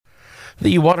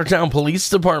The Watertown Police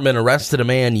Department arrested a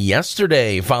man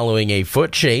yesterday following a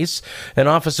foot chase. An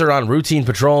officer on routine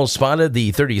patrol spotted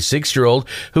the 36-year-old,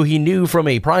 who he knew from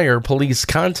a prior police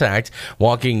contact,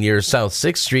 walking near South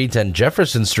 6th Street and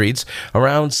Jefferson Streets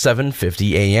around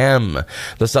 7:50 a.m.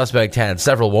 The suspect had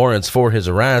several warrants for his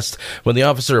arrest. When the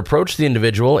officer approached the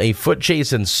individual, a foot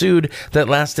chase ensued that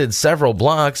lasted several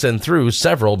blocks and through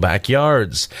several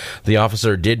backyards. The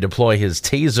officer did deploy his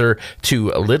taser to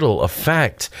little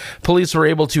effect. Police were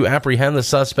able to apprehend the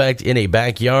suspect in a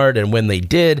backyard, and when they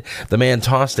did, the man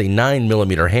tossed a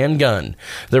 9mm handgun.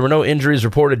 There were no injuries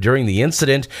reported during the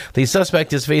incident. The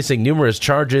suspect is facing numerous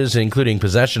charges, including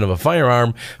possession of a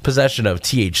firearm, possession of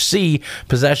THC,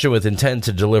 possession with intent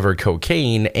to deliver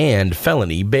cocaine, and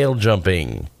felony bail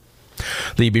jumping.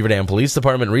 The Beaver Dam Police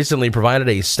Department recently provided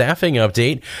a staffing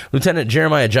update. Lieutenant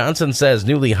Jeremiah Johnson says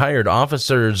newly hired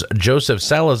officers Joseph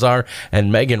Salazar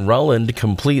and Megan Rowland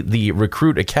complete the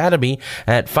Recruit Academy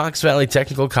at Fox Valley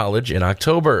Technical College in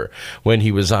October. When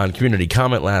he was on Community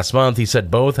Comment last month, he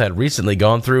said both had recently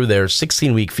gone through their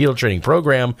 16-week field training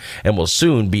program and will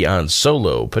soon be on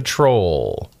solo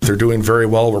patrol. They're doing very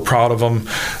well. We're proud of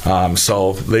them.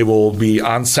 So they will be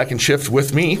on second shift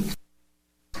with me.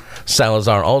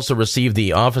 Salazar also received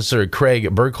the Officer Craig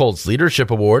Burkholtz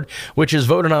Leadership Award, which is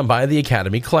voted on by the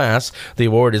Academy class. The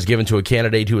award is given to a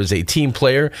candidate who is a team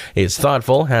player, is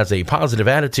thoughtful, has a positive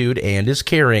attitude, and is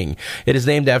caring. It is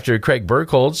named after Craig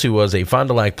Burkholtz, who was a Fond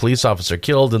du Lac police officer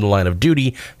killed in the line of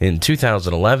duty in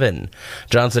 2011.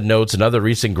 Johnson notes another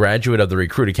recent graduate of the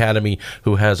Recruit Academy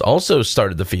who has also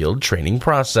started the field training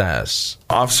process.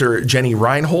 Officer Jenny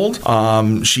Reinhold,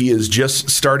 she is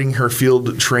just starting her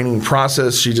field training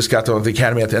process. She just got done with the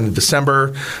academy at the end of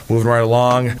December, moving right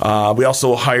along. We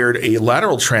also hired a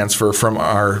lateral transfer from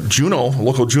our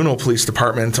local Juneau Police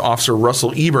Department, Officer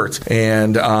Russell Ebert,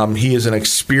 and he is an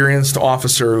experienced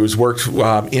officer who's worked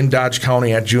in Dodge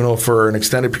County at Juneau for an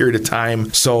extended period of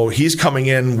time, so he's coming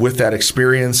in with that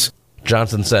experience.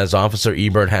 Johnson says Officer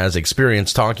Ebert has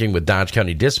experience talking with Dodge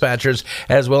County dispatchers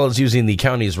as well as using the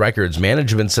county's records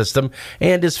management system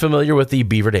and is familiar with the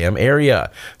Beaver Dam area.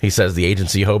 He says the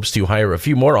agency hopes to hire a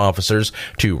few more officers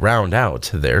to round out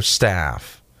their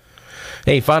staff.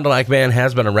 A Fond du Lac man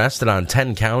has been arrested on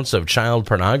 10 counts of child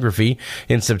pornography.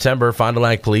 In September, Fond du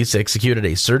Lac police executed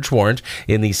a search warrant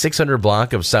in the 600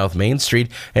 block of South Main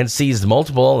Street and seized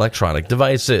multiple electronic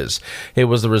devices. It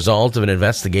was the result of an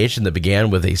investigation that began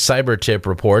with a cyber tip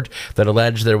report that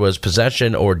alleged there was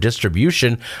possession or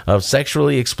distribution of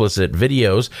sexually explicit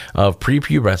videos of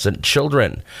prepubescent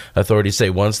children. Authorities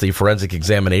say once the forensic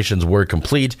examinations were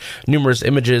complete, numerous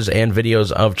images and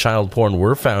videos of child porn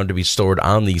were found to be stored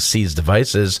on the seized devices.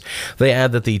 They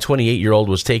add that the 28-year-old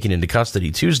was taken into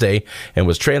custody Tuesday and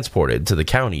was transported to the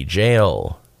county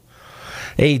jail.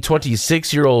 A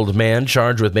 26-year-old man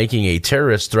charged with making a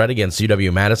terrorist threat against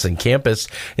UW-Madison campus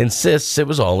insists it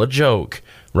was all a joke.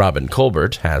 Robin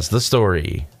Colbert has the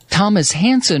story. Thomas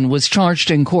Hansen was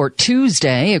charged in court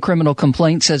Tuesday. A criminal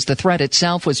complaint says the threat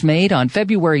itself was made on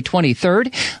February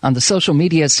 23rd on the social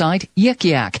media site Yik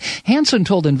Yak. Hansen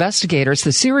told investigators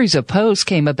the series of posts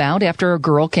came about after a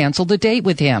girl canceled a date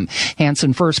with him.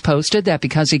 Hansen first posted that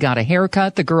because he got a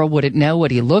haircut, the girl wouldn't know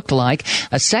what he looked like.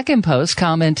 A second post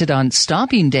commented on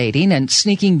stopping dating and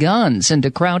sneaking guns into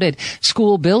crowded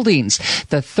school buildings.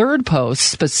 The third post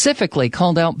specifically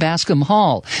called out Bascom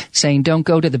Hall, saying don't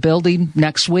go to the building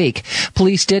next week.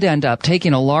 Police did end up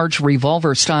taking a large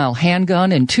revolver-style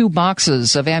handgun and 2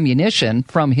 boxes of ammunition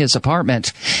from his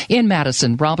apartment. In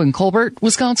Madison, Robin Colbert,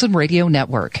 Wisconsin Radio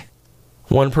Network.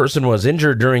 One person was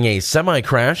injured during a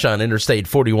semi-crash on Interstate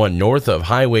 41 north of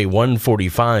Highway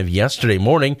 145 yesterday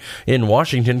morning in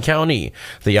Washington County.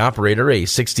 The operator, a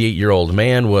 68-year-old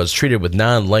man, was treated with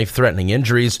non-life-threatening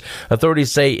injuries.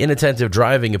 Authorities say inattentive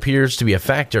driving appears to be a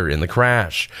factor in the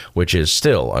crash, which is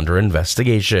still under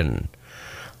investigation.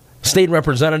 State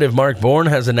Representative Mark Bourne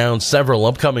has announced several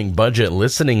upcoming budget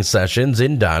listening sessions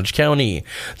in Dodge County.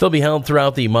 They'll be held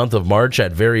throughout the month of March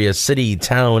at various city,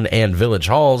 town, and village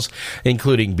halls,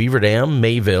 including Beaver Dam,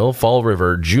 Mayville, Fall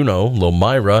River, Juneau,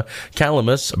 Lomira,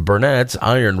 Calamus, Burnett,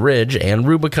 Iron Ridge, and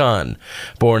Rubicon.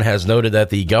 Bourne has noted that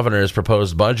the governor's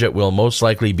proposed budget will most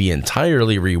likely be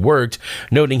entirely reworked,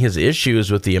 noting his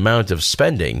issues with the amount of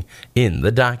spending in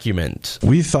the document.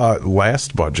 We thought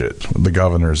last budget, the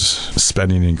governor's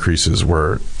spending increase increases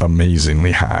were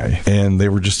amazingly high, and they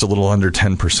were just a little under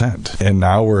 10%. And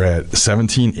now we're at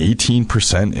 17,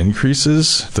 18%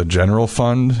 increases. The general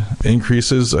fund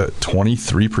increases at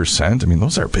 23%. I mean,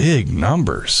 those are big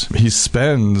numbers. He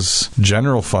spends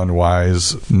general fund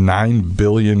wise $9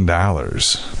 billion.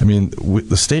 I mean,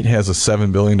 the state has a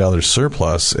 $7 billion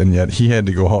surplus, and yet he had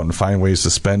to go out and find ways to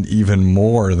spend even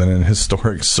more than an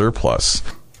historic surplus.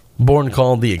 Bourne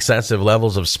called the excessive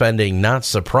levels of spending not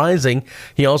surprising.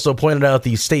 He also pointed out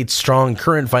the state's strong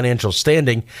current financial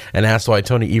standing and asked why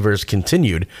Tony Evers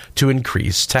continued to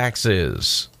increase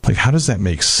taxes. Like, how does that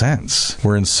make sense?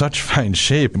 We're in such fine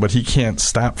shape, but he can't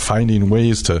stop finding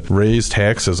ways to raise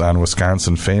taxes on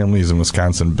Wisconsin families and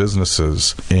Wisconsin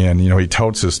businesses. And, he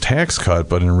touts his tax cut,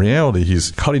 but in reality, he's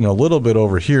cutting a little bit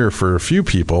over here for a few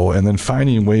people and then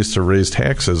finding ways to raise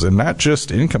taxes, and not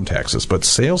just income taxes, but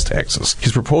sales taxes.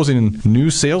 He's proposing new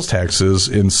sales taxes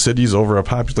in cities over a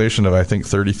population of, I think,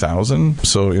 30,000.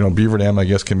 So, Beaver Dam, I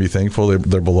guess, can be thankful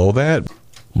they're below that.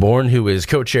 Bourne, who is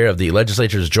co-chair of the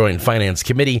legislature's Joint Finance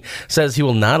Committee, says he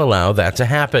will not allow that to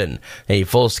happen. A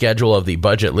full schedule of the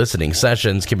budget listening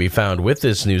sessions can be found with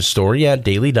this news story at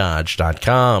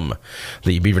dailydodge.com.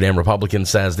 The Beaver Dam Republican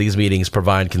says these meetings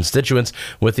provide constituents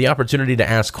with the opportunity to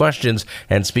ask questions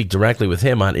and speak directly with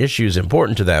him on issues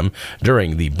important to them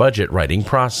during the budget writing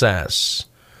process.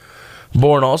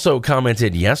 Bourne also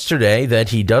commented yesterday that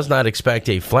he does not expect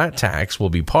a flat tax will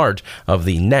be part of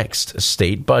the next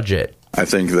state budget. I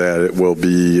think that it will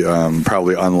be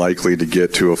probably unlikely to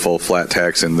get to a full flat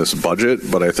tax in this budget,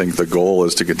 but I think the goal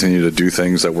is to continue to do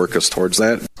things that work us towards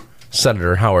that.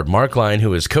 Senator Howard Markline,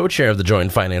 who is co-chair of the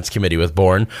Joint Finance Committee with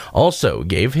Bourne, also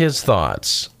gave his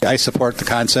thoughts. I support the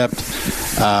concept,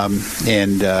 it's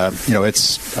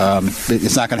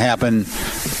not going to happen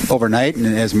overnight, and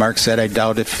as Mark said, I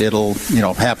doubt if it'll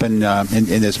happen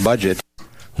in this budget.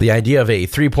 The idea of a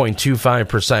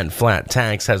 3.25% flat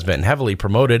tax has been heavily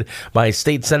promoted by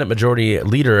State Senate Majority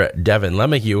Leader Devin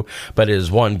LeMahieu, but is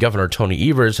one Governor Tony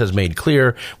Evers has made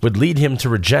clear would lead him to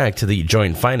reject the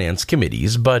Joint Finance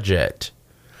Committee's budget.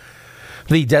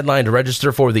 The deadline to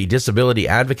register for the Disability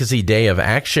Advocacy Day of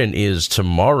Action is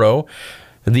tomorrow.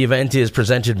 The event is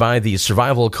presented by the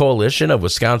Survival Coalition of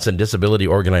Wisconsin Disability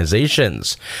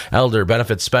Organizations. Elder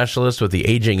Benefits Specialist with the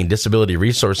Aging and Disability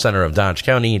Resource Center of Dodge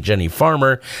County, Jenny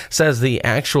Farmer, says the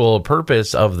actual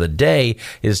purpose of the day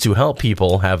is to help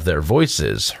people have their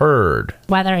voices heard.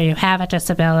 Whether you have a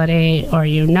disability or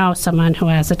someone who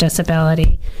has a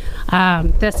disability,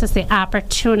 this is the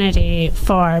opportunity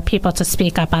for people to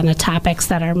speak up on the topics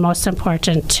that are most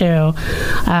important to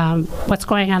what's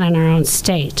going on in our own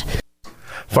state.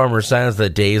 Farmer says that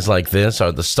days like this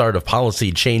are the start of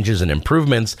policy changes and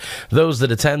improvements. Those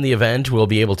that attend the event will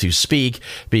be able to speak,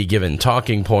 be given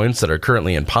talking points that are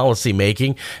currently in policy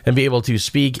making, and be able to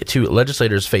speak to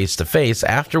legislators face-to-face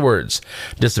afterwards.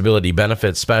 Disability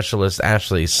Benefits Specialist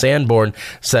Ashley Sanborn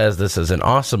says this is an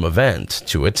awesome event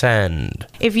to attend.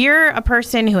 If you're a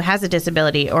person who has a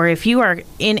disability, or if you are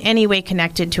in any way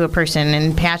connected to a person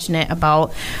and passionate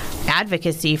about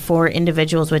advocacy for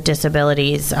individuals with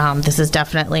disabilities, this is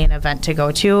definitely an event to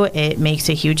go to. It makes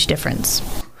a huge difference.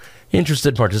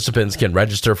 Interested participants can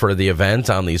register for the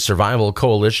event on the Survival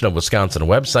Coalition of Wisconsin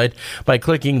website by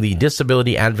clicking the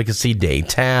Disability Advocacy Day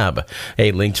tab.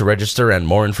 A link to register and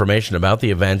more information about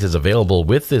the event is available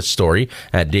with this story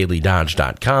at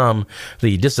dailydodge.com.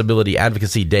 The Disability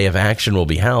Advocacy Day of Action will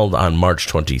be held on March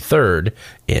 23rd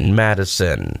in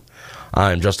Madison.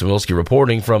 I'm Justin Wilski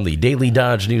reporting from the Daily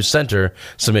Dodge News Center.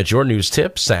 Submit your news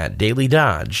tips at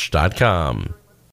dailydodge.com.